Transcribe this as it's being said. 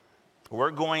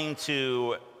We're going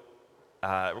to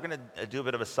do a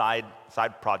bit of a side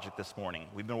project this morning.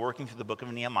 We've been working through the book of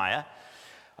Nehemiah,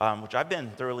 which I've been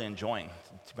thoroughly enjoying,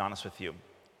 to be honest with you.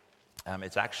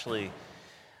 There's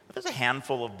a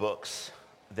handful of books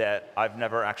that I've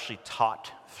never actually taught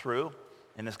through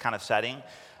in this kind of setting.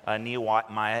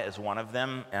 Nehemiah is one of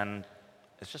them, and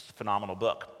it's just a phenomenal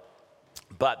book.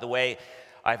 But the way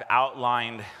I've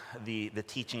outlined the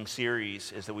teaching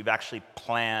series is that we've actually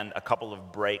planned a couple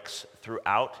of breaks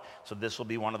throughout. So this will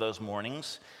be one of those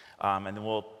mornings, and then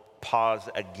we'll pause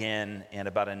again in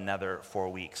about another 4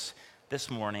 weeks. This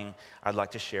morning, I'd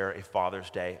like to share a Father's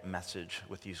Day message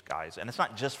with you guys. And it's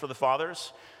not just for the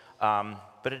fathers,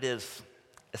 but it is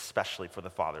especially for the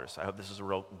fathers. I hope this is a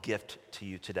real gift to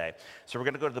you today. So we're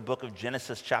going to go to the book of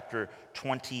Genesis chapter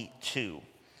 22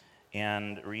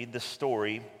 and read the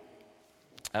story.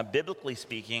 Biblically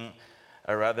speaking,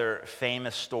 a rather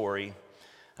famous story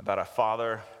about a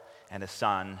father and a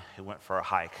son who went for a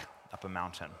hike up a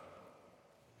mountain.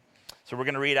 So we're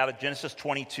going to read out of Genesis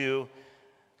 22,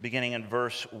 beginning in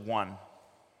verse 1.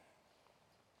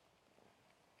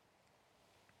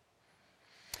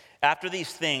 After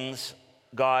these things,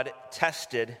 God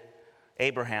tested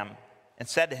Abraham and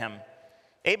said to him,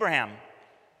 "Abraham."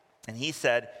 And he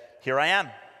said, "Here I am."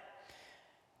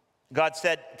 God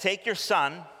said, "Take your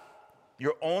son,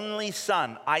 your only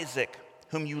son, Isaac,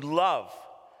 whom you love,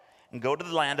 and go to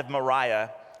the land of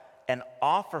Moriah and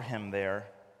offer him there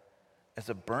as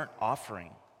a burnt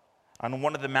offering on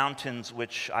one of the mountains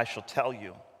which I shall tell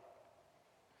you."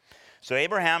 So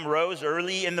Abraham rose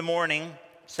early in the morning,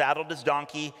 saddled his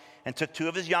donkey, and took 2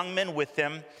 of his young men with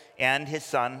him and his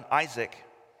son Isaac.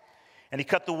 And he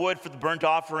cut the wood for the burnt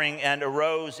offering and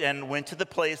arose and went to the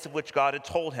place of which God had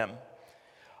told him.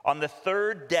 On the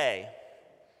 3rd day,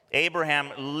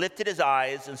 Abraham lifted his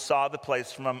eyes and saw the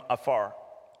place from afar.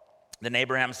 Then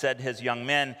Abraham said to his young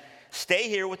men, "Stay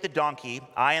here with the donkey.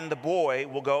 I and the boy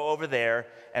will go over there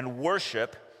and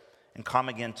worship and come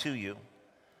again to you."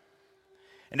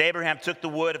 And Abraham took the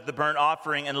wood of the burnt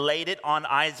offering and laid it on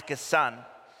Isaac his son.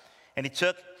 And he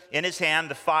took in his hand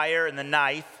the fire and the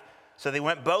knife. So they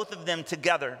went both of them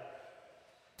together.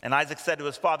 And Isaac said to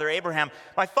his father Abraham,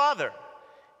 "My father."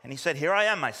 And he said, "Here I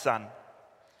am, my son."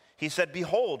 He said,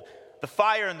 "Behold, the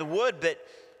fire and the wood, but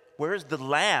where is the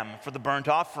lamb for the burnt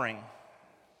offering?"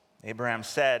 Abraham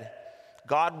said,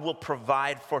 "God will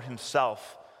provide for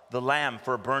himself the lamb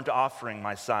for a burnt offering,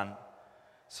 my son."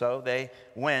 So they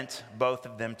went, both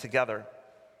of them together.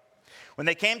 When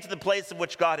they came to the place of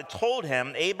which God had told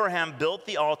him, Abraham built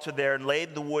the altar there and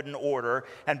laid the wood in order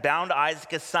and bound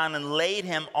Isaac his son and laid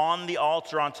him on the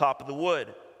altar on top of the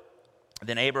wood.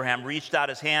 Then Abraham reached out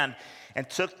his hand and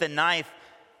took the knife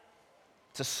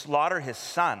to slaughter his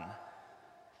son.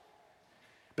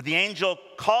 But the angel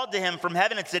called to him from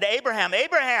heaven and said, "Abraham,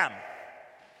 Abraham."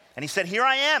 And he said, "Here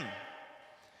I am."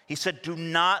 He said, "Do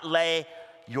not lay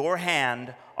your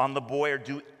hand on the boy or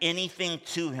do anything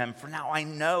to him, for now I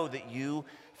know that you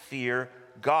fear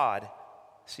God,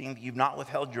 seeing that you've not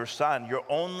withheld your son, your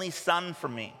only son,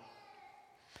 from me."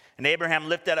 And Abraham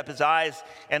lifted up his eyes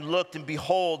and looked, and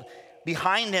behold,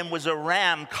 behind him was a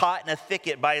ram caught in a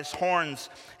thicket by his horns.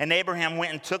 And Abraham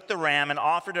went and took the ram and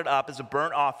offered it up as a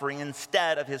burnt offering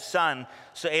instead of his son.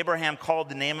 So Abraham called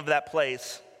the name of that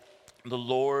place, "The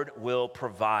Lord will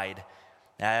provide."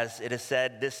 As it is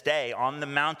said this day, "On the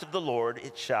mount of the Lord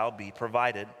it shall be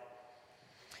provided."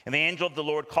 And the angel of the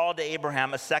Lord called to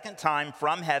Abraham a second time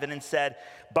from heaven and said,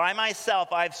 "By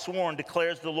myself I have sworn,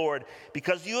 declares the Lord,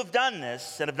 because you have done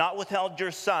this and have not withheld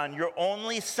your son, your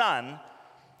only son,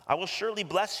 I will surely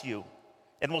bless you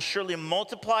and will surely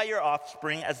multiply your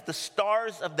offspring as the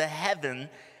stars of the heaven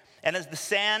and as the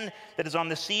sand that is on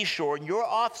the seashore. And your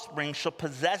offspring shall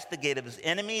possess the gate of his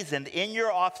enemies, and in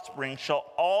your offspring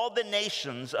shall all the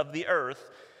nations of the earth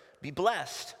be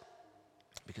blessed,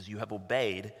 because you have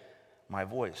obeyed my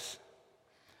voice."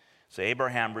 So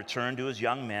Abraham returned to his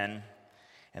young men,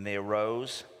 and they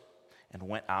arose and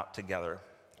went out together.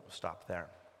 We'll stop there.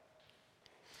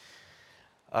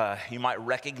 You might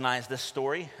recognize this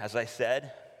story. As I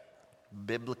said,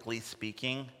 biblically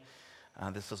speaking,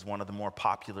 this is one of the more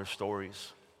popular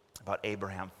stories about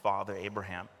Abraham, Father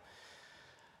Abraham.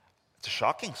 It's a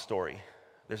shocking story.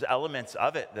 There's elements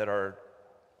of it that are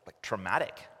like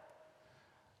traumatic,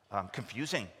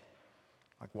 confusing.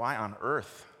 Like, why on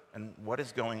earth? And what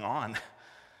is going on?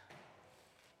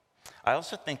 I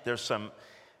also think there's some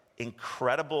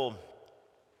incredible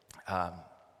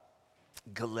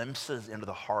glimpses into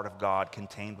the heart of God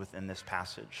contained within this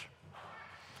passage.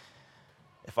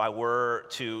 If I were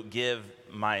to give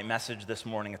my message this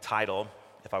morning a title,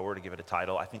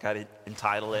 I think I'd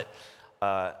entitle it,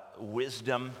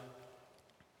 wisdom,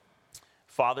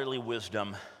 fatherly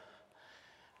wisdom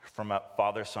from a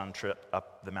father-son trip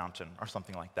up the mountain or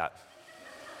something like that.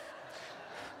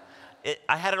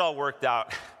 I had it all worked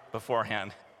out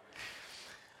beforehand.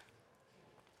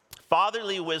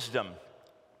 Fatherly wisdom,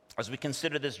 as we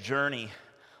consider this journey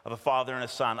of a father and a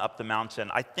son up the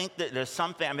mountain, I think that there's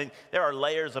something, there are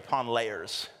layers upon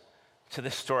layers to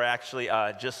this story. Actually,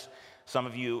 just some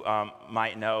of you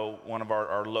might know one of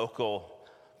our local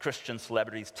Christian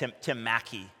celebrities, Tim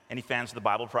Mackey. Any fans of the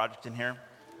Bible Project in here?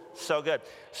 So good.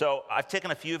 So I've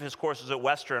taken a few of his courses at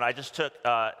Western. I just took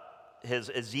his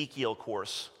Ezekiel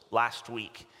course last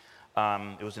week.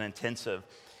 It was an intensive.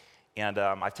 And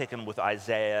I've taken with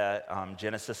Isaiah,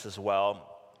 Genesis as well.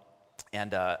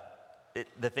 And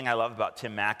the thing I love about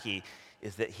Tim Mackey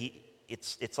is that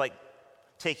it's like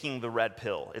taking the red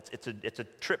pill. It's a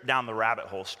trip down the rabbit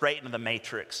hole, straight into the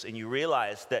matrix. And you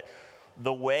realize that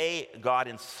the way God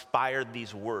inspired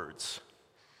these words,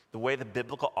 the way the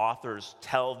biblical authors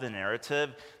tell the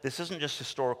narrative, this isn't just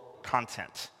historical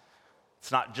content.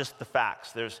 It's not just the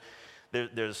facts. There's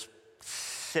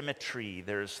symmetry,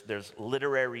 there's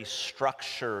literary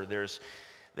structure, there's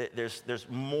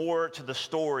more to the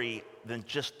story than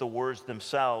just the words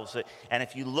themselves. And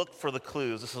if you look for the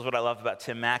clues, this is what I love about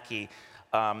Tim Mackey,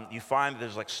 you find that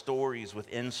there's like stories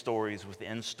within stories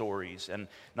within stories. And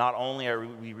not only are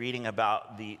we reading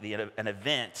about an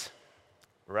event,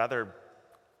 rather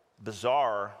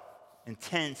bizarre,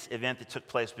 intense event that took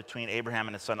place between Abraham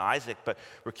and his son Isaac, but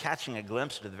we're catching a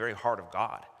glimpse into the very heart of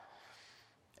God.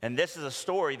 And this is a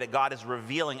story that God is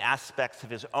revealing aspects of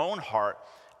his own heart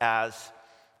as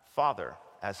Father,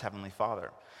 as Heavenly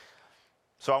Father.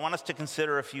 So I want us to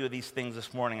consider a few of these things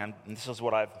this morning, and this is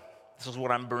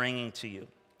what I'm bringing to you.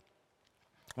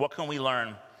 What can we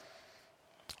learn?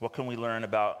 What can we learn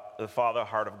about the Father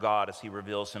heart of God as he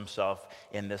reveals himself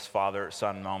in this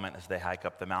father-son moment as they hike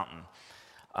up the mountain?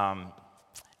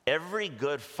 Every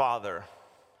good father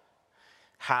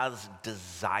has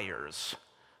desires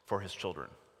for his children.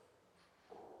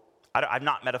 I've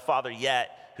not met a father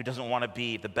yet who doesn't want to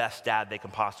be the best dad they can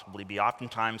possibly be.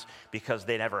 Oftentimes because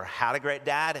they never had a great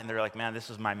dad and they're like, man, this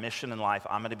is my mission in life.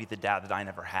 I'm going to be the dad that I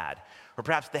never had. Or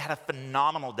perhaps they had a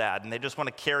phenomenal dad and they just want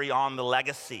to carry on the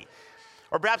legacy.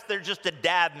 Or perhaps they're just a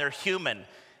dad and they're human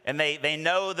and they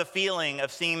know the feeling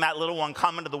of seeing that little one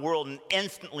come into the world and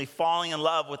instantly falling in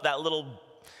love with that little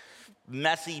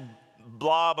messy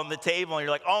blob on the table. And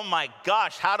you're like, oh my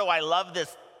gosh, how do I love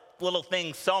this little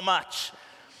thing so much?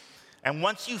 And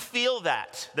once you feel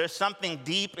that, there's something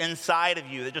deep inside of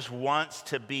you that just wants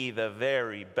to be the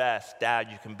very best dad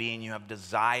you can be, and you have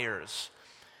desires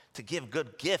to give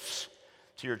good gifts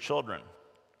to your children.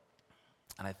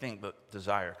 And I think that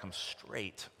desire comes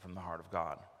straight from the heart of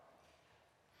God.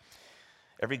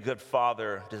 Every good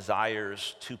father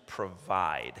desires to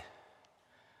provide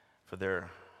for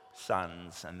their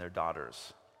sons and their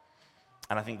daughters.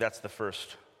 And I think that's the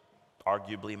first,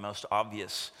 arguably most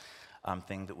obvious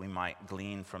thing that we might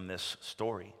glean from this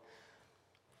story.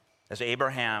 As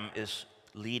Abraham is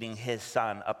leading his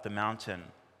son up the mountain,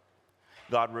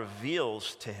 God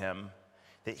reveals to him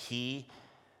that he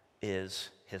is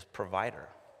his provider.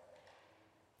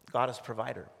 God is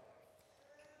provider.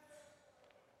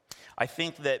 I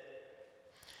think that,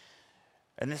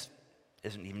 and this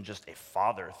isn't even just a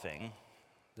father thing,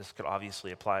 this could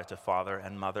obviously apply to father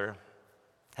and mother,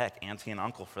 heck, auntie and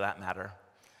uncle for that matter.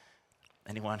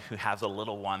 Anyone who has a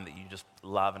little one that you just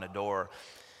love and adore.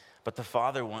 But the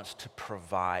Father wants to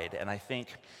provide. And I think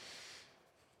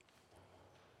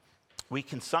we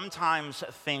can sometimes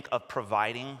think of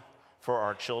providing for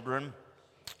our children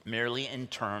merely in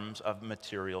terms of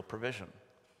material provision.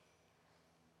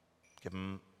 Give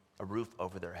them a roof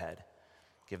over their head.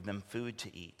 Give them food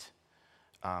to eat.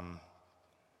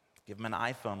 Give them an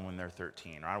iPhone when they're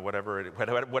 13, or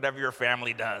whatever your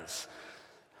family does.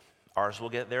 Ours will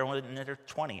get there when they're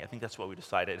 20. I think that's what we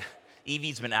decided.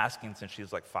 Evie's been asking since she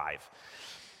was like 5.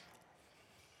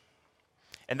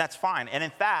 And that's fine. And in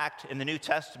fact, in the New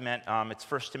Testament,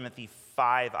 it's 1 Timothy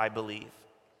 5, I believe.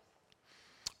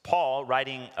 Paul,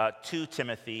 writing to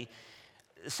Timothy,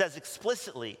 says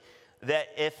explicitly that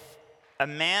if a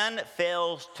man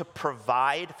fails to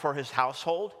provide for his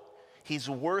household, he's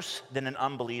worse than an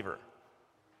unbeliever.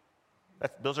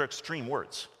 Those are extreme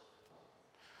words.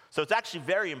 So it's actually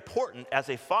very important as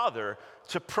a father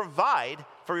to provide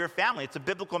for your family. It's a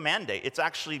biblical mandate. It's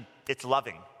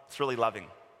loving. It's really loving.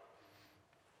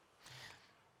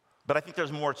 But I think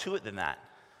there's more to it than that.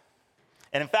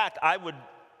 And in fact, I would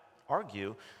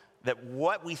argue that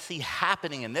what we see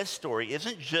happening in this story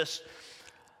isn't just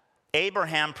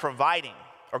Abraham providing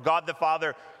or God the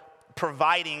Father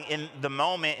providing in the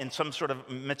moment in some sort of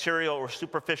material or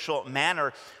superficial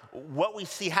manner. What we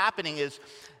see happening is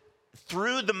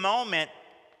through the moment,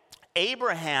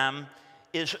 Abraham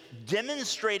is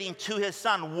demonstrating to his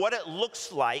son what it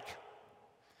looks like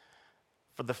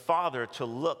for the father to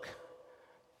look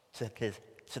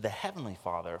to the heavenly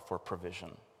Father for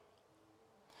provision.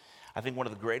 I think one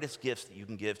of the greatest gifts that you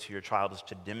can give to your child is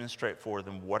to demonstrate for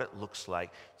them what it looks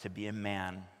like to be a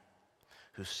man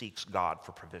who seeks God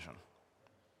for provision.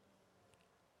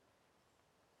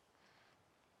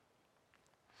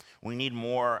 We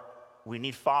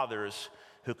need fathers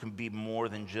who can be more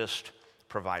than just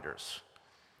providers.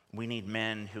 We need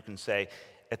men who can say,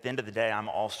 at the end of the day, I'm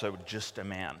also just a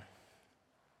man.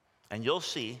 And you'll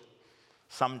see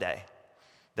someday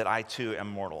that I too am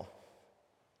mortal.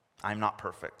 I'm not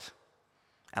perfect.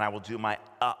 And I will do my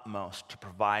utmost to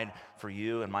provide for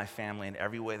you and my family in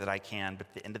every way that I can. But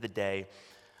at the end of the day,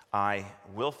 I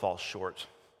will fall short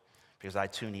because I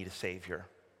too need a Savior.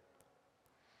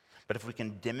 But if we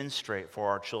can demonstrate for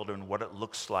our children what it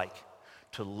looks like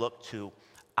to look to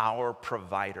our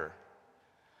provider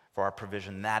for our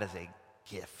provision, that is a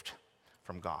gift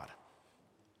from God.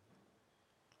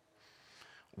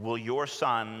 Will your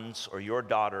sons or your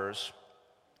daughters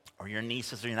or your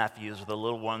nieces or your nephews or the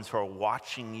little ones who are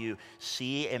watching you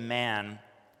see a man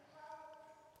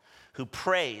who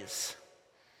prays,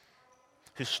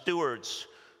 who stewards,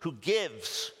 who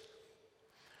gives,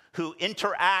 who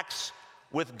interacts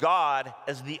with God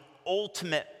as the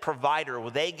ultimate provider?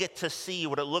 Will they get to see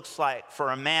what it looks like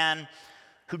for a man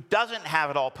who doesn't have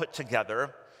it all put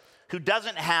together, who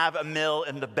doesn't have a mill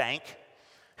in the bank,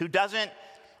 who doesn't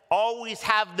always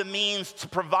have the means to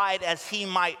provide as he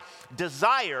might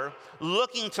desire,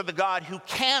 looking to the God who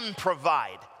can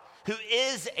provide, who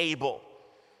is able,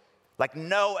 like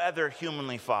no other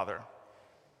human father.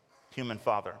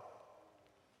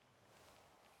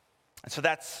 And so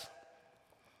that's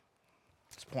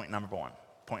point number one.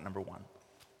 Point number one.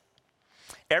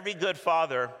 Every good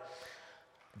father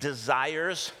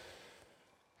desires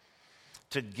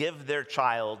to give their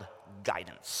child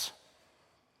guidance.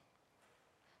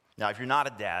 Now, if you're not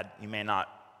a dad,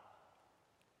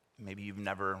 maybe you've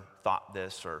never thought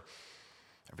this or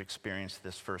ever experienced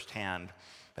this firsthand,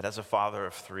 but as a father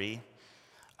of three,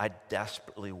 I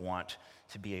desperately want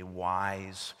to be a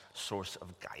wise source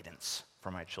of guidance for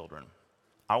my children.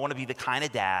 I want to be the kind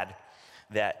of dad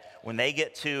that when they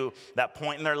get to that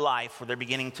point in their life where they're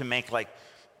beginning to make like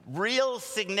real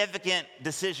significant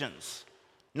decisions,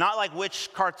 not like which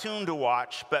cartoon to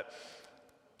watch, but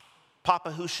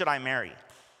Papa, who should I marry?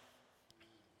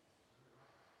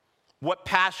 What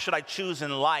path should I choose in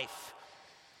life?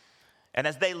 And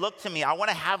as they look to me, I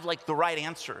want to have like the right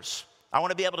answers. I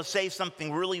want to be able to say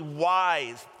something really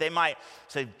wise. They might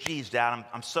say, geez, Dad,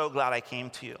 I'm so glad I came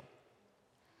to you.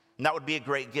 And that would be a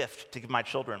great gift to give my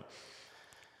children.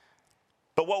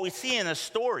 But what we see in this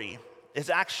story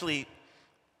is actually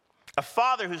a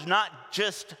father who's not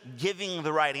just giving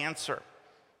the right answer.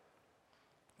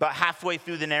 But halfway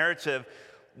through the narrative,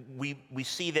 we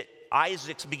see that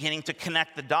Isaac's beginning to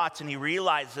connect the dots, and he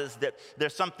realizes that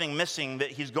there's something missing,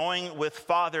 that he's going with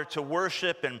father to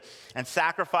worship and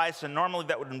sacrifice, and normally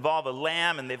that would involve a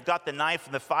lamb, and they've got the knife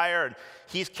and the fire, and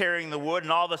he's carrying the wood,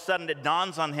 and all of a sudden it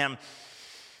dawns on him,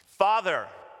 Father,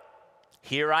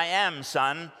 here I am,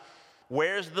 son.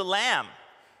 Where's the lamb?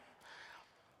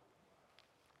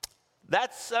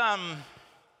 That's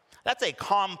a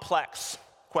complex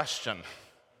question.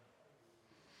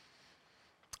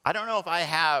 I don't know if I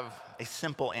have a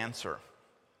simple answer.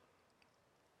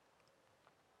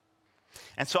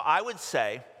 And so I would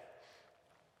say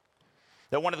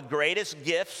that one of the greatest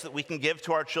gifts that we can give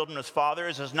to our children as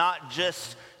fathers is not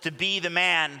just to be the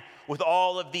man with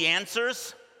all of the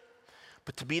answers,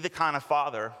 but to be the kind of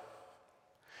father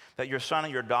that your son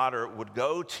and your daughter would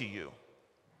go to you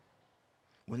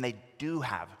when they do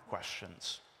have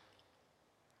questions,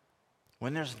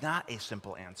 when there's not a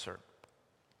simple answer.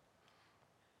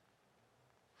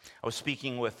 I was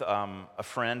speaking with a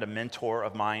friend, a mentor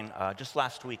of mine, just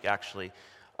last week, actually.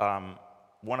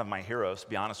 One of my heroes, to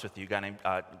be honest with you, a guy named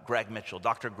Greg Mitchell,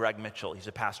 Dr. Greg Mitchell. He's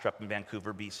a pastor up in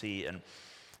Vancouver, BC, and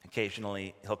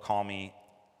occasionally he'll call me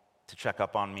to check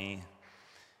up on me.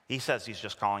 He says he's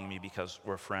just calling me because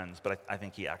we're friends, but I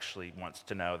think he actually wants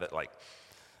to know that, like,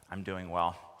 I'm doing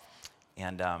well.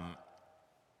 And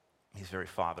he's very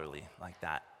fatherly like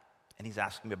that. And he's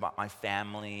asking me about my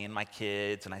family and my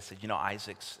kids. And I said,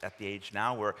 Isaac's at the age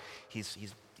now where he's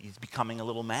becoming a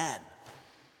little man.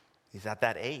 He's at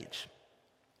that age.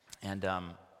 And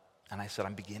I said,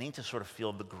 I'm beginning to sort of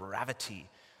feel the gravity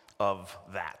of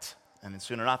that And then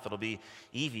soon enough, it'll be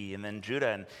Evie and then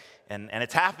Judah. And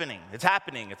it's happening. It's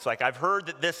happening. It's like I've heard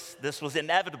that this was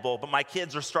inevitable, but my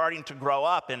kids are starting to grow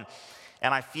up. And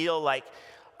I feel like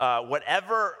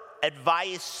whatever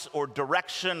advice or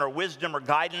direction or wisdom or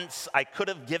guidance I could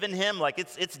have given him, like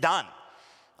it's done.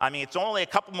 I mean, it's only a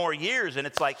couple more years, and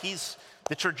it's like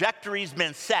the trajectory's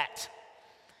been set.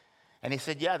 And he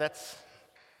said, yeah, that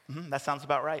sounds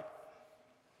about right.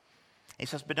 He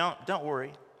says, but don't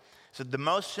worry. So the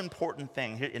most important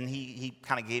thing, and he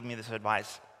kind of gave me this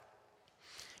advice,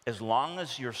 as long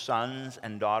as your sons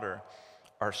and daughter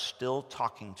are still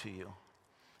talking to you,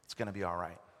 it's going to be all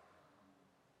right.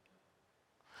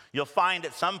 You'll find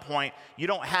at some point you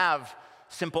don't have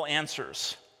simple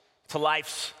answers to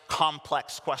life's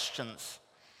complex questions,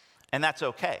 and that's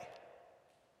okay.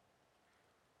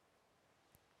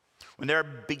 When they're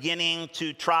beginning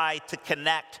to try to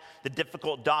connect the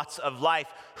difficult dots of life,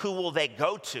 who will they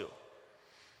go to?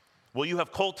 Will you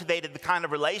have cultivated the kind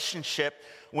of relationship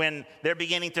when they're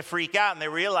beginning to freak out and they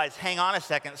realize, hang on a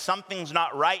second, something's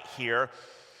not right here.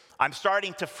 I'm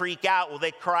starting to freak out. Will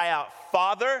they cry out,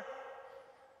 Father?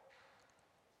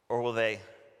 Or will they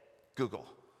Google?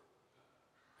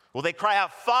 Will they cry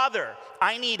out, Father,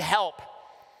 I need help.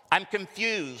 I'm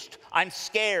confused. I'm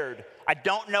scared. I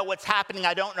don't know what's happening.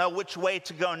 I don't know which way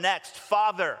to go next.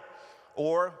 Father.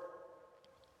 Or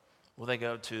will they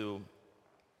go to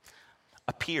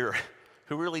a peer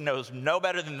who really knows no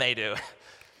better than they do?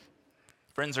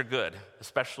 Friends are good,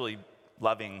 especially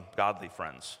loving, godly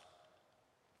friends.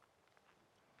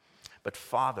 But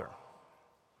Father,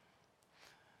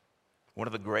 one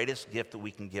of the greatest gifts that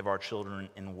we can give our children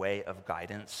in way of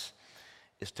guidance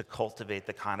is to cultivate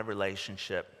the kind of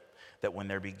relationship that when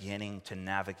they're beginning to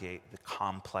navigate the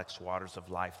complex waters of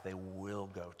life, they will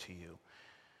go to you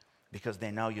because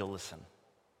they know you'll listen,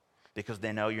 because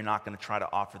they know you're not going to try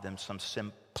to offer them some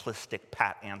simplistic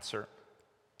pat answer,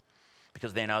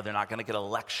 because they know they're not going to get a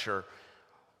lecture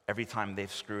every time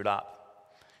they've screwed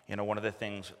up. You know, one of the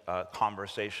things,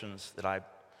 conversations that I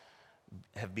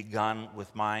have begun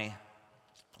with my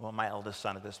eldest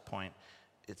son at this point,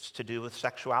 it's to do with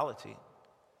sexuality.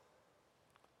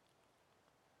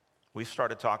 We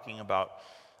started talking about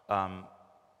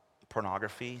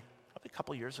pornography probably a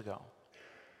couple years ago.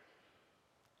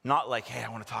 Not like, hey, I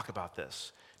want to talk about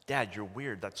this. Dad, you're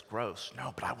weird, that's gross.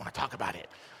 No, but I want to talk about it.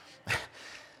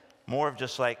 More of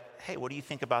just like, hey, what do you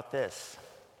think about this?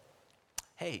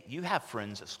 Hey, you have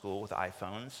friends at school with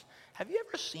iPhones. Have you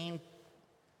ever seen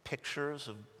pictures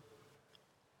of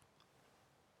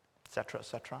et cetera, et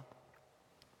cetera?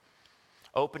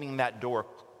 Opening that door,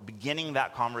 beginning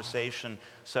that conversation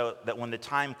so that when the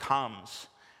time comes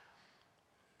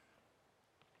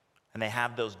and they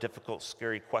have those difficult,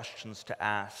 scary questions to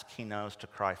ask, he knows to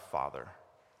cry, Father.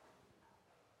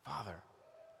 Father.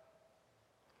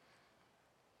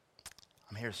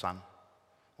 I'm here, son.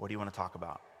 What do you want to talk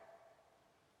about?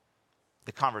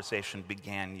 The conversation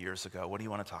began years ago. What do you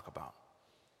want to talk about?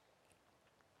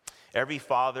 Every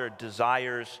father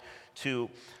desires to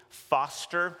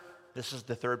foster, this is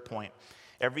the third point.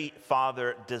 Every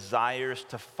father desires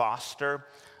to foster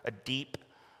a deep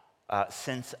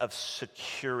sense of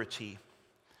security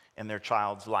in their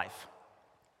child's life.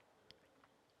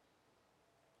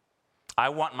 I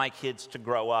want my kids to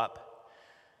grow up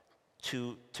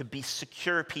to be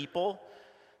secure people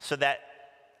so that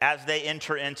as they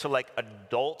enter into like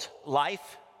adult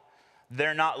life,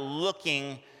 they're not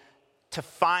looking to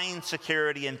find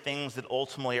security in things that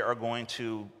ultimately are going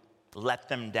to let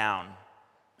them down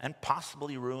and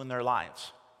possibly ruin their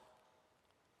lives.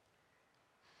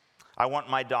 I want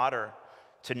my daughter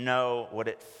to know what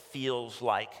it feels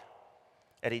like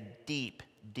at a deep,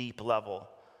 deep level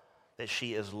that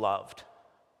she is loved.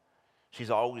 She's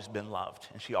always been loved,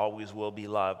 and she always will be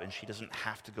loved, and she doesn't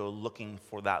have to go looking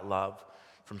for that love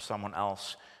from someone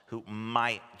else who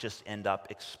might just end up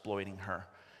exploiting her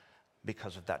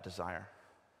because of that desire.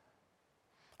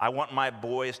 I want my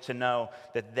boys to know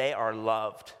that they are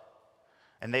loved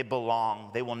and they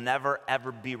belong. They will never,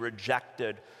 ever be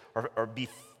rejected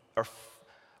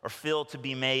or feel to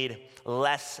be made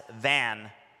less than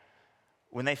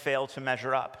when they fail to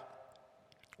measure up,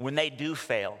 when they do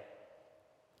fail,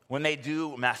 when they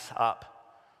do mess up,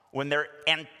 when they're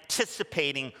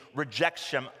anticipating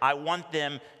rejection. I want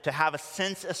them to have a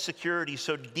sense of security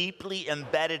so deeply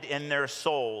embedded in their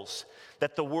souls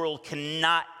that the world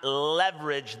cannot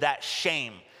leverage that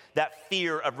shame, that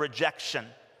fear of rejection,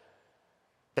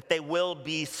 that they will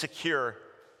be secure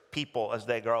people as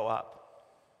they grow up.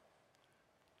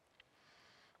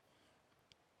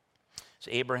 So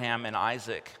Abraham and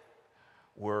Isaac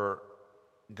were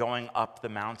going up the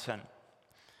mountain.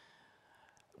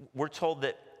 we're told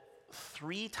that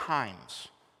 3 times,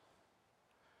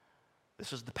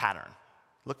 this is the pattern.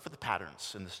 Look for the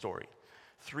patterns in the story.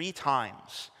 3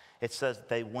 times it says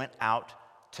they went out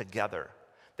together.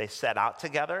 They set out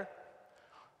together.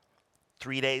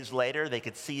 3 days later, they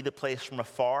could see the place from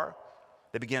afar.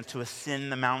 They began to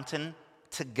ascend the mountain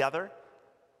together.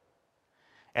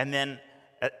 And then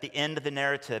at the end of the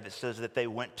narrative, it says that they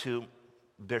went to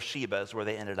Beersheba, is where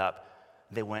they ended up.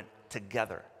 They went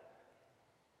together.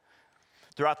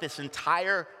 Throughout this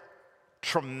entire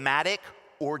traumatic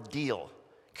ordeal,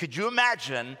 could you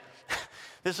imagine?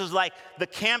 This is like the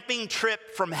camping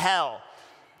trip from hell.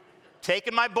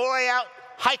 Taking my boy out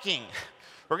hiking.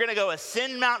 We're going to go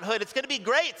ascend Mount Hood. It's going to be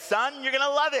great, son. You're going to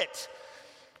love it.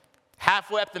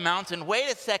 Halfway up the mountain,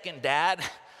 wait a second, Dad.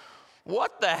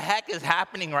 What the heck is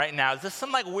happening right now? Is this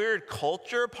some like weird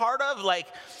culture part of? Like,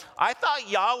 I thought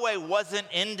Yahweh wasn't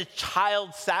into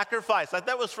child sacrifice. I thought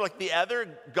that was for like the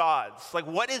other gods. Like,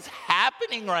 what is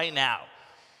happening right now?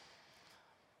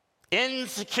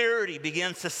 Insecurity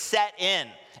begins to set in.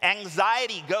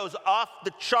 Anxiety goes off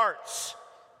the charts.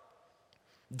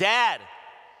 Dad,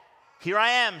 here I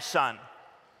am, son.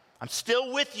 I'm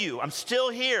still with you. I'm still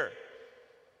here.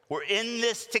 We're in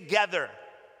this together.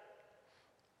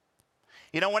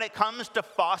 You know, when it comes to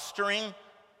fostering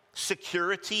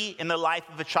security in the life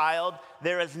of a child,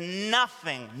 there is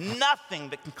nothing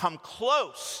that can come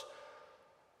close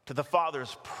to the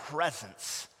father's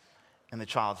presence in the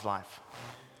child's life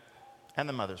and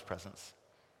the mother's presence.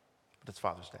 But it's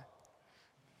Father's Day.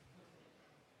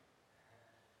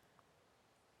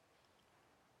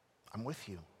 I'm with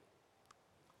you.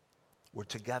 We're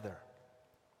together.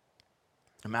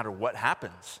 No matter what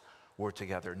happens, we're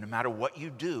together. No matter what you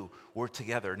do, we're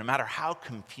together. No matter how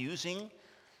confusing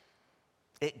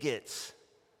it gets,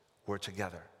 we're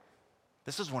together.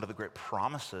 This is one of the great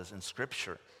promises in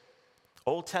Scripture.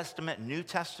 Old Testament, New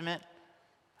Testament,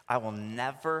 I will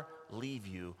never leave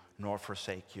you nor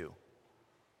forsake you.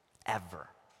 Ever.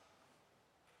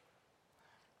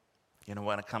 You know,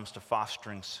 when it comes to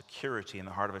fostering security in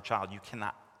the heart of a child, you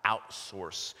cannot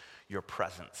outsource your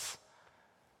presence.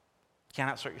 You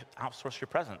can't outsource your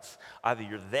presence. Either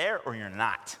you're there or you're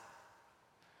not.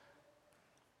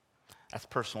 That's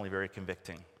personally very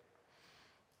convicting.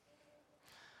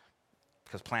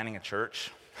 Because planning a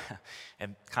church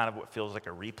and kind of what feels like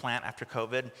a replant after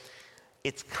COVID,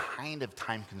 it's kind of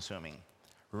time consuming.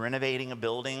 Renovating a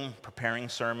building, preparing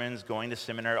sermons, going to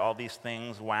seminary, all these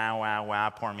things,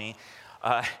 wow, poor me.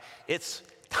 It's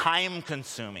time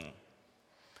consuming.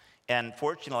 And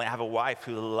fortunately, I have a wife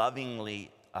who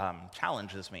lovingly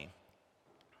challenges me,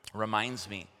 reminds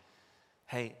me,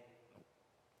 hey,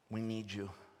 we need you.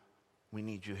 We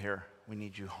need you here. We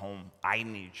need you home. I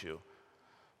need you.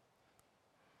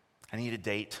 I need a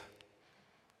date.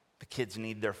 The kids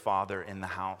need their father in the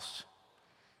house.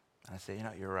 And I say, you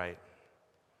know, you're right.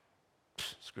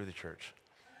 Screw the church.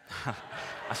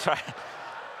 I'm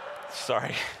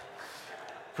sorry.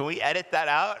 Can we edit that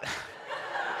out?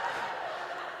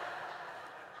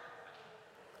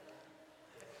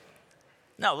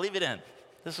 No, leave it in.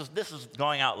 This is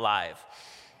going out live.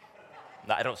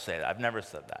 No, I don't say that. I've never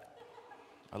said that.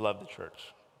 I love the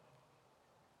church.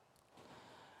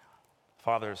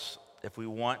 Fathers, if we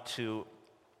want to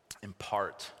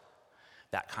impart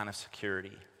that kind of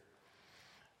security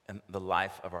in the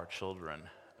life of our children,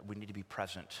 we need to be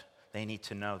present. They need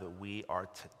to know that we are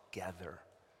together.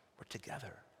 We're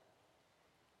together.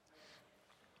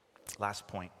 Last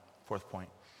point, 4th point.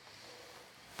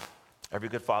 Every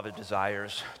good father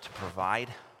desires to provide.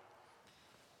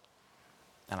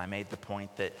 And I made the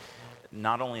point that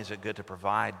not only is it good to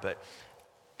provide, but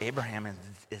Abraham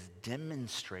is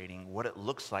demonstrating what it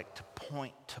looks like to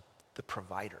point to the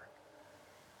provider.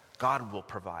 God will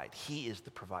provide. He is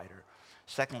the provider.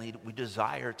 Secondly, we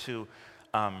desire to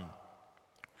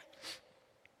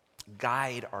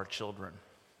guide our children.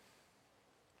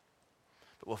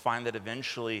 But we'll find that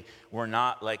eventually we're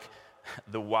not like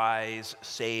the wise,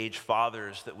 sage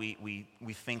fathers that we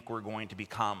think we're going to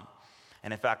become.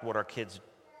 And in fact, what our kids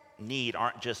need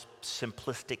aren't just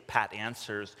simplistic pat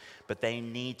answers, but they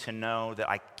need to know that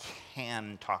I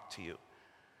can talk to you.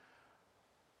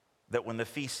 That when the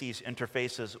feces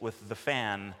interfaces with the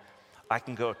fan, I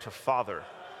can go to Father.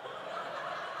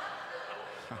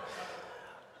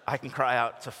 I can cry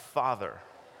out to Father.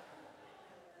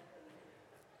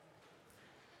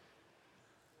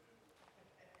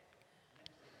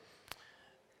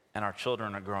 And our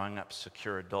children are growing up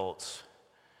secure adults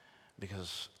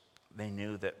because they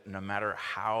knew that no matter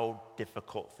how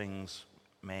difficult things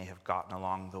may have gotten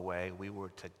along the way, we were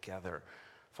together.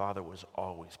 Father was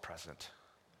always present.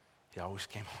 He always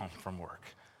came home from work.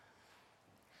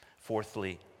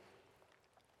 Fourthly,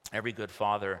 every good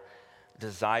father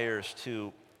desires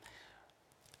to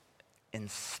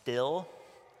instill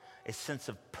a sense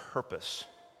of purpose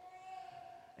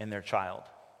in their child.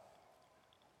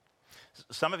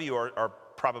 Some of you are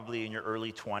probably in your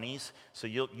early 20s, so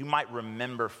you might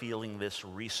remember feeling this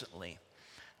recently.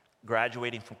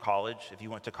 Graduating from college, if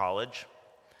you went to college,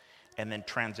 and then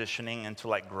transitioning into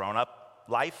like grown-up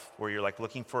life where you're like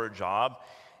looking for a job,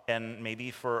 and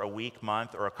maybe for a week,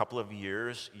 month, or a couple of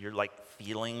years, you're like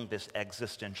feeling this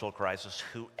existential crisis.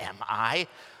 Who am I?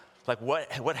 Like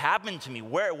what happened to me?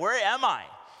 Where am I?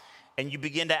 And you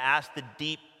begin to ask the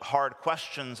deep, hard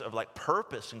questions of like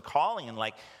purpose and calling and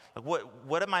like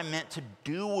what am I meant to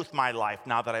do with my life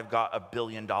now that I've got a $1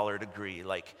 billion degree?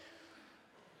 Like,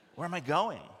 where am I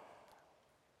going?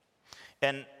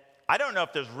 And I don't know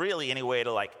if there's really any way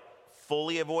to like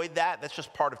fully avoid that. That's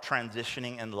just part of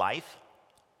transitioning in life.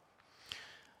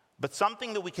 But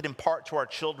something that we could impart to our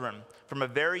children from a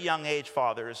very young age,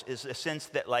 fathers, is a sense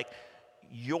that like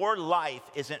your life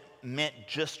isn't meant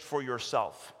just for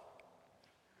yourself.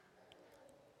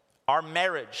 Our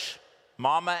marriage,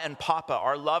 mama and papa,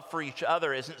 our love for each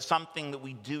other isn't something that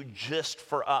we do just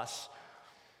for us.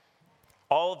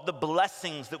 All of the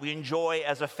blessings that we enjoy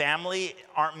as a family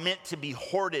aren't meant to be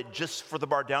hoarded just for the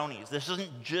Bardonis. This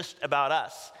isn't just about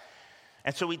us.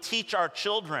 And so we teach our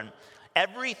children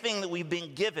everything that we've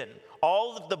been given,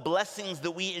 all of the blessings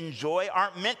that we enjoy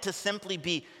aren't meant to simply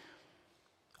be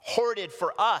hoarded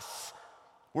for us.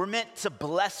 We're meant to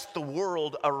bless the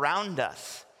world around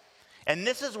us. And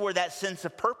this is where that sense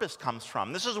of purpose comes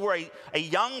from. This is where a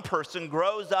young person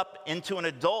grows up into an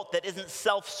adult that isn't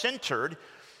self-centered,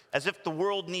 as if the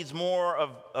world needs more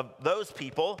of those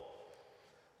people.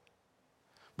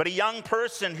 But a young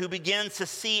person who begins to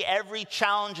see every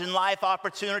challenge in life,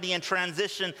 opportunity, and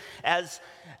transition as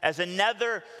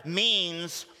another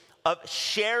means of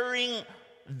sharing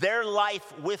their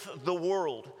life with the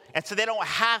world. And so they don't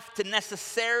have to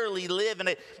necessarily live in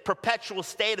a perpetual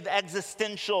state of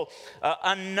existential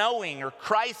unknowing or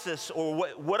crisis or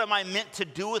what am I meant to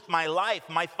do with my life?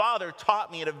 My father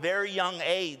taught me at a very young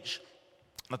age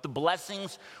that the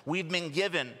blessings we've been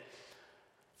given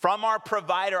from our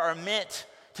provider are meant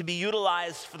to be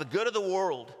utilized for the good of the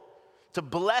world, to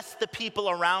bless the people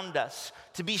around us,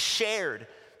 to be shared,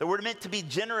 that we're meant to be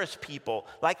generous people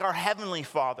like our Heavenly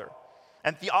Father.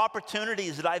 And the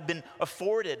opportunities that I've been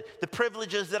afforded, the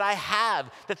privileges that I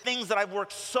have, the things that I've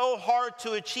worked so hard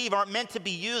to achieve aren't meant to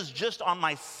be used just on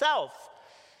myself,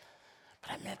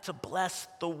 but I'm meant to bless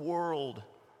the world.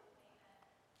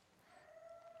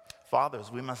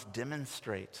 Fathers, we must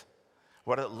demonstrate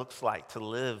what it looks like to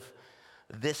live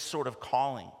this sort of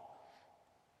calling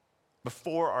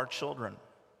before our children.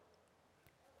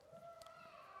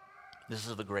 This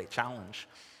is the great challenge.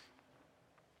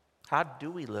 How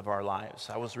do we live our lives?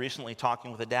 I was recently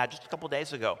talking with a dad just a couple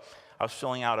days ago. I was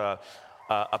filling out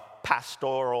a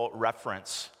pastoral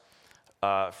reference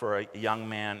for a young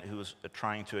man who was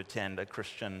trying to attend a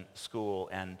Christian school,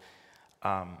 and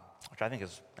which I think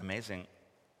is amazing.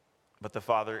 But the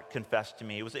father confessed to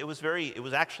me.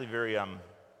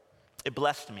 It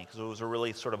blessed me because it was a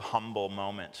really sort of humble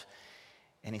moment.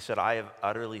 And he said, "I have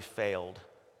utterly failed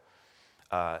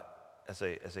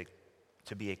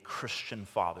to be a Christian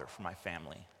father for my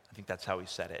family." I think that's how he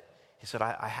said it. He said,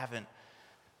 I haven't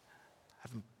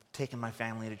taken my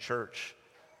family to church.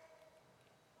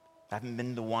 I haven't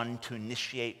been the one to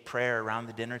initiate prayer around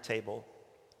the dinner table.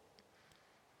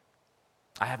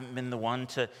 I haven't been the one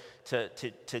to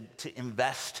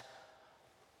invest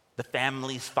the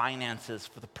family's finances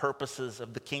for the purposes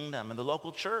of the kingdom and the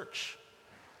local church.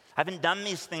 I haven't done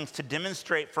these things to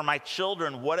demonstrate for my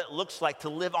children what it looks like to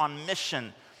live on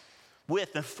mission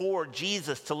with and for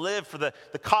Jesus, to live for the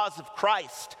cause of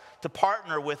Christ, to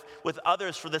partner with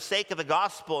others for the sake of the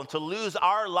gospel, and to lose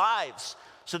our lives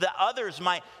so that others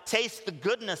might taste the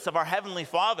goodness of our Heavenly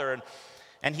Father.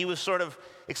 And he was sort of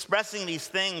expressing these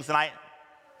things, and I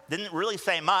didn't really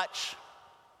say much.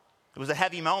 It was a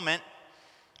heavy moment.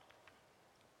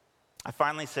 I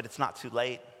finally said, it's not too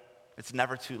late. It's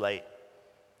never too late.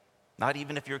 Not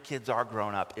even if your kids are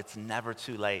grown up, it's never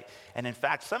too late. And in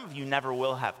fact, some of you never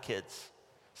will have kids.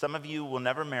 Some of you will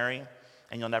never marry,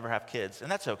 and you'll never have kids,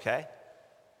 and that's okay.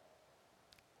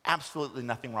 Absolutely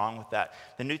nothing wrong with that.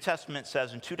 The New Testament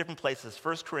says in two different places,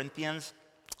 1 Corinthians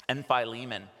and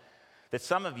Philemon, that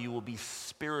some of you will be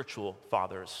spiritual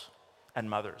fathers and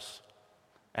mothers.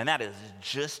 And that is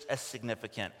just as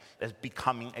significant as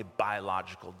becoming a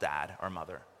biological dad or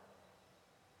mother.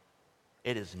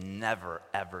 It is never,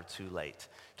 ever too late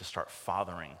to start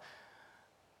fathering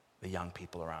the young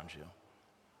people around you.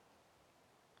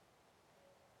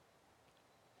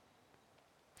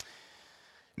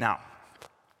 Now,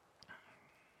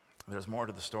 there's more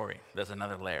to the story. There's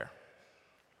another layer.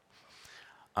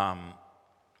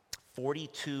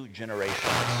 42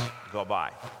 generations go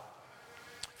by.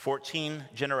 14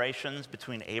 generations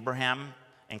between Abraham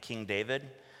and King David.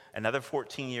 Another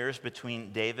 14 years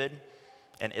between David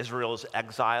and Israel's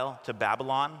exile to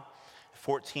Babylon.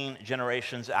 14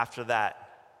 generations after that,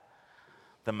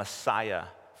 the Messiah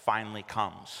finally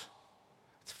comes.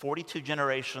 It's 42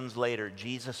 generations later,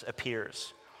 Jesus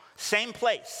appears. Same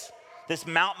place, this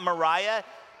Mount Moriah.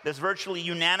 There's virtually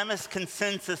unanimous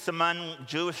consensus among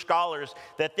Jewish scholars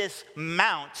that this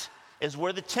mount is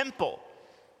where the temple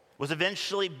was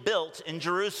eventually built in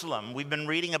Jerusalem. We've been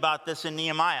reading about this in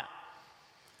Nehemiah.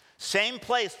 Same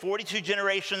place, 42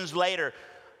 generations later,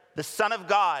 the Son of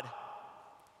God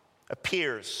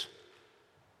appears.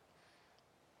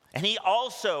 And he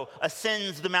also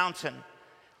ascends the mountain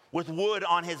with wood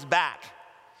on his back,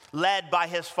 led by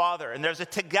his Father. And there's a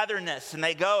togetherness, and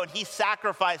they go and he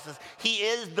sacrifices. He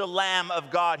is the Lamb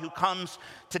of God who comes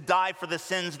to die for the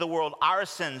sins of the world, our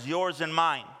sins, yours and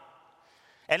mine.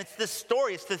 And it's this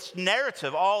story, it's this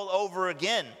narrative all over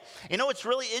again. You know what's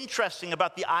really interesting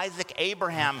about the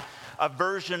Isaac-Abraham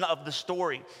version of the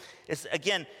story is,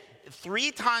 again,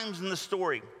 3 times in the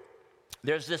story,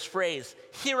 there's this phrase,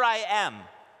 "Here I am."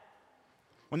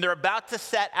 When they're about to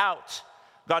set out,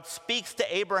 God speaks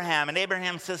to Abraham, and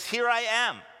Abraham says, "Here I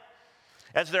am."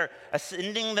 As they're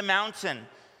ascending the mountain,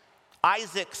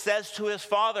 Isaac says to his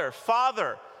father,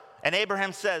 "Father," and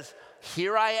Abraham says,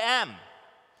 "Here I am."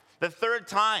 The 3rd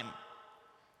time,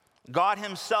 God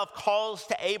himself calls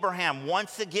to Abraham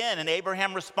once again, and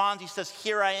Abraham responds, he says,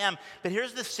 "Here I am." But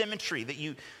here's the symmetry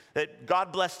that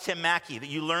God bless Tim Mackey, that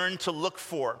you learn to look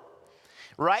for.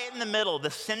 Right in the middle,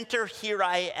 the center, "Here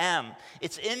I am."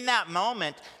 It's in that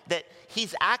moment that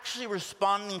he's actually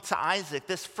responding to Isaac.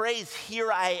 This phrase,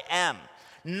 "Here I am."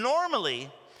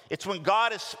 Normally, it's when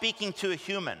God is speaking to a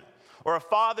human or a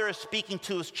father is speaking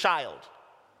to his child.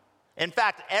 In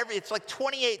fact, it's like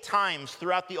 28 times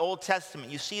throughout the Old Testament,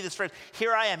 you see this phrase,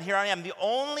 "Here I am, here I am." There's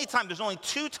only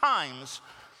 2 times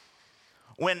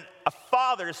when a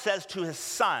father says to his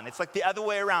son, it's like the other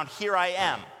way around, "Here I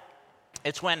am."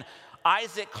 It's when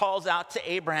Isaac calls out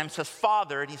to Abraham, says,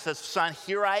 "Father," and he says, "Son,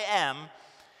 here I am."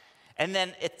 And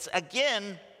then it's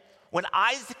again when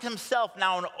Isaac himself,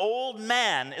 now an old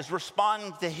man, is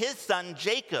responding to his son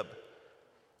Jacob,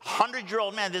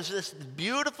 100-year-old man. There's this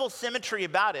beautiful symmetry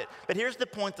about it. But here's the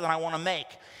point that I want to make.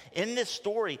 In this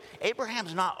story,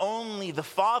 Abraham's not only the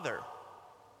father,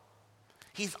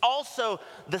 he's also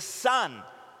the son,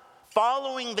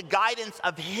 following the guidance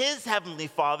of his heavenly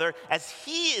Father as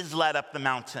he is led up the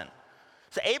mountain.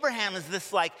 So Abraham is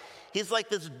he's like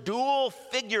this dual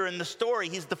figure in the story.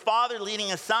 He's the father leading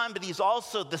his son, but he's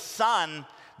also the son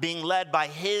being led by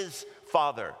his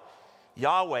father,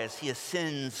 Yahweh, as he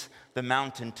ascends the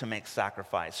mountain to make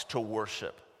sacrifice, to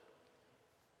worship.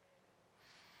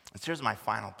 And so here's my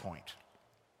final point.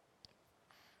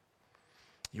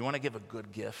 You want to give a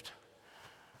good gift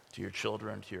to your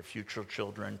children, to your future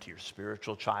children, to your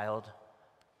spiritual child,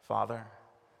 father?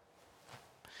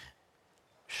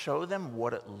 Show them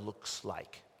what it looks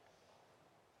like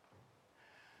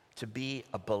to be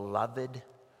a beloved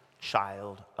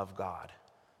child of God,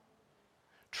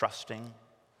 trusting,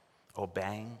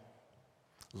 obeying,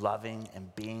 loving,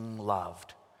 and being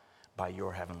loved by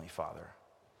your heavenly Father.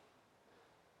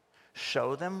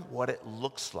 Show them what it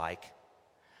looks like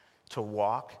to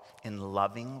walk in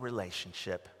loving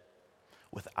relationship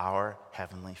with our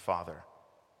heavenly Father.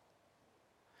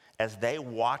 As they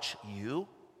watch you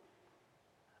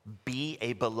be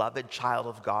a beloved child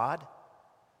of God,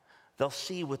 they'll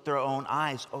see with their own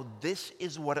eyes, oh, this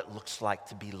is what it looks like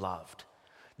to be loved.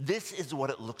 This is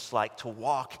what it looks like to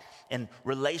walk in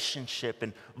relationship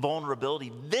and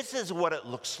vulnerability. This is what it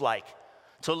looks like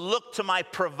to look to my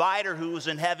provider who is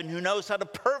in heaven, who knows how to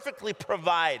perfectly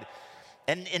provide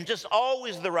and just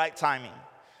always the right timing.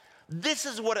 This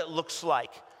is what it looks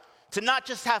like to not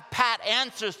just have pat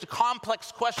answers to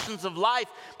complex questions of life,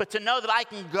 but to know that I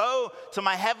can go to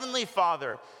my heavenly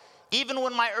Father, even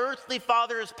when my earthly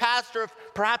father is passed, or if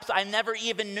perhaps I never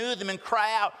even knew them, and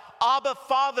cry out, "Abba,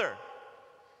 Father."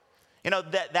 You know,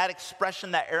 that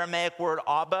expression, that Aramaic word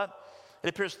Abba, it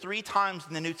appears 3 times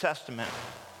in the New Testament.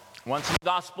 Once in the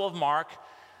Gospel of Mark,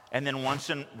 and then once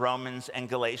in Romans and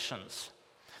Galatians.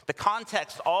 The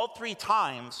context, all 3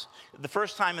 times, the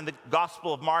first time in the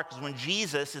Gospel of Mark is when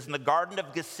Jesus is in the Garden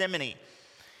of Gethsemane,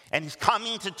 and he's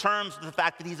coming to terms with the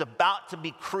fact that he's about to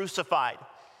be crucified.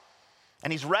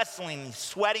 And he's wrestling, he's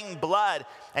sweating blood,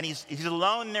 and he's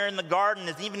alone there in the garden.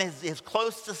 As even his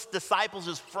closest disciples,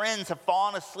 his friends, have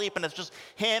fallen asleep, and it's just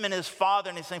him and his Father.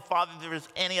 And he's saying, Father, if there is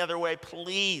any other way,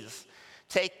 please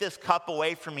take this cup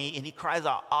away from me. And he cries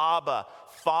out, Abba,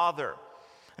 Father.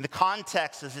 And the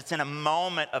context is it's in a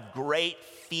moment of great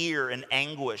fear and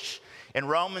anguish. In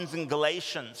Romans and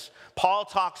Galatians, Paul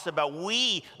talks about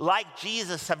we, like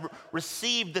Jesus, have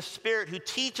received the Spirit who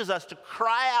teaches us to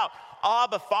cry out,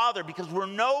 Abba, Father, because we're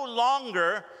no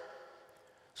longer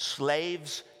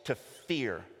slaves to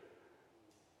fear.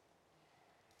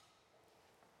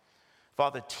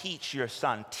 Father, teach your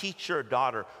son, teach your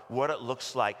daughter what it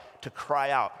looks like to cry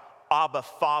out, Abba,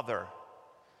 Father,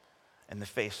 in the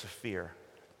face of fear.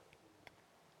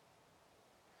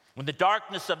 When the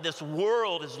darkness of this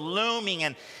world is looming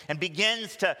and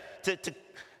begins to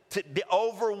be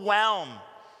overwhelmed,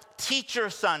 teach your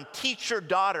son, teach your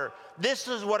daughter. This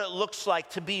is what it looks like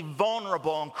to be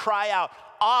vulnerable and cry out,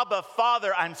 Abba,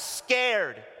 Father, I'm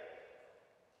scared.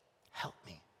 Help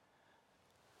me.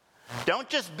 Don't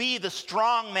just be the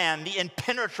strong man, the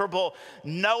impenetrable,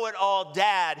 know-it-all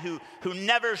dad who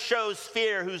never shows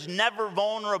fear, who's never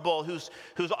vulnerable, who's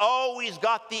always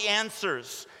got the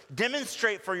answers.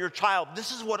 Demonstrate for your child,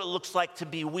 this is what it looks like to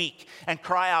be weak, and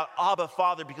cry out, Abba,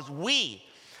 Father, because we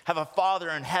have a Father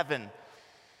in heaven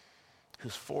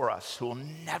who's for us, who will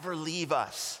never leave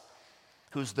us,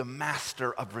 who's the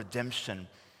master of redemption.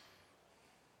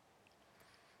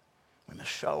 We must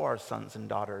show our sons and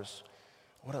daughters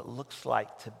what it looks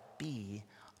like to be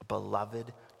a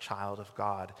beloved child of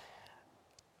God.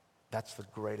 That's the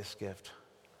greatest gift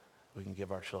we can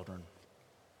give our children.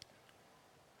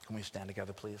 Can we stand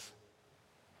together, please?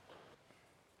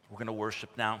 We're going to worship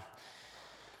now.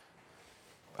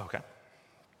 Okay.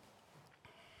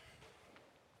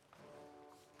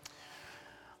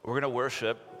 We're going to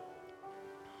worship.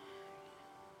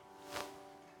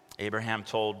 Abraham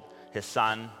told his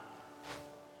son,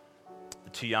 the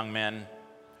two young men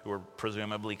who were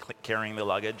presumably carrying the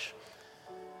luggage,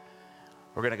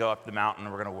 we're going to go up the mountain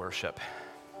and we're going to worship,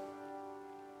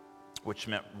 which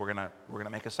meant we're going to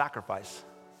make a sacrifice.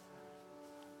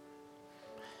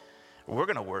 We're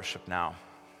going to worship now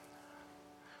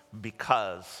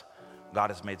because God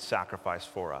has made sacrifice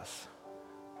for us.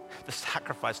 The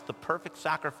sacrifice, the perfect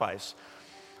sacrifice.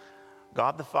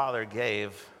 God the Father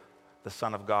gave the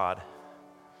Son of God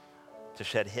to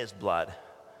shed his blood,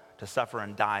 to suffer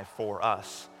and die for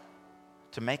us,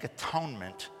 to make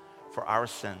atonement for our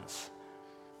sins,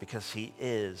 because he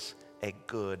is a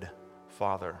good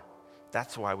Father.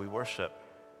 That's why we worship.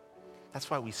 That's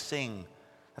why we sing.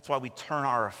 That's why we turn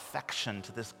our affection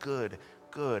to this good,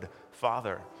 good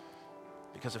Father,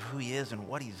 because of who he is and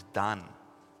what he's done.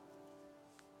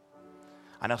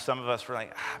 I know some of us were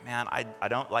like, man, I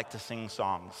don't like to sing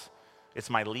songs. It's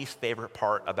my least favorite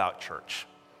part about church.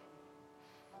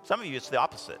 Some of you, it's the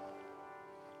opposite.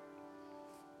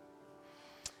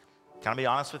 Can I be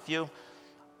honest with you?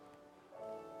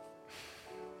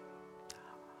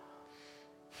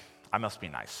 I must be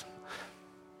nice.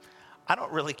 I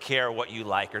don't really care what you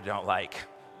like or don't like.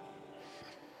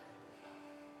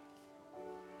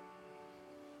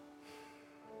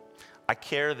 I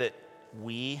care that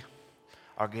we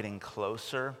are getting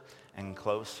closer and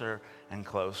closer and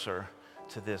closer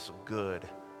to this good,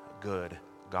 good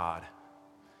God.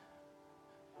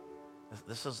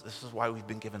 This is why we've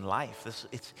been given life.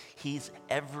 He's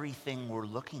everything we're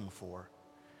looking for.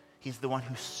 He's the one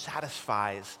who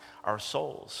satisfies our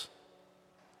souls.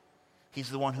 He's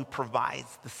the one who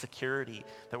provides the security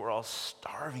that we're all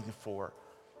starving for.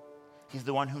 He's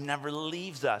the one who never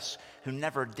leaves us, who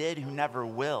never did, who never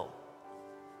will.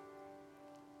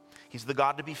 He's the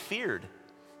God to be feared.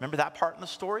 Remember that part in the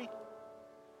story?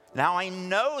 Now I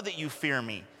know that you fear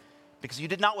me, because you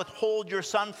did not withhold your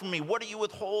son from me. What are you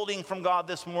withholding from God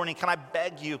this morning? Can I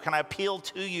beg you? Can I appeal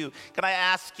to you? Can I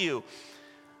ask you?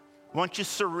 Won't you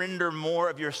surrender more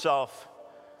of yourself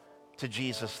to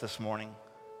Jesus this morning?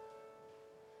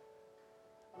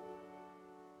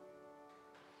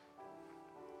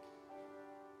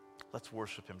 Let's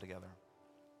worship him together.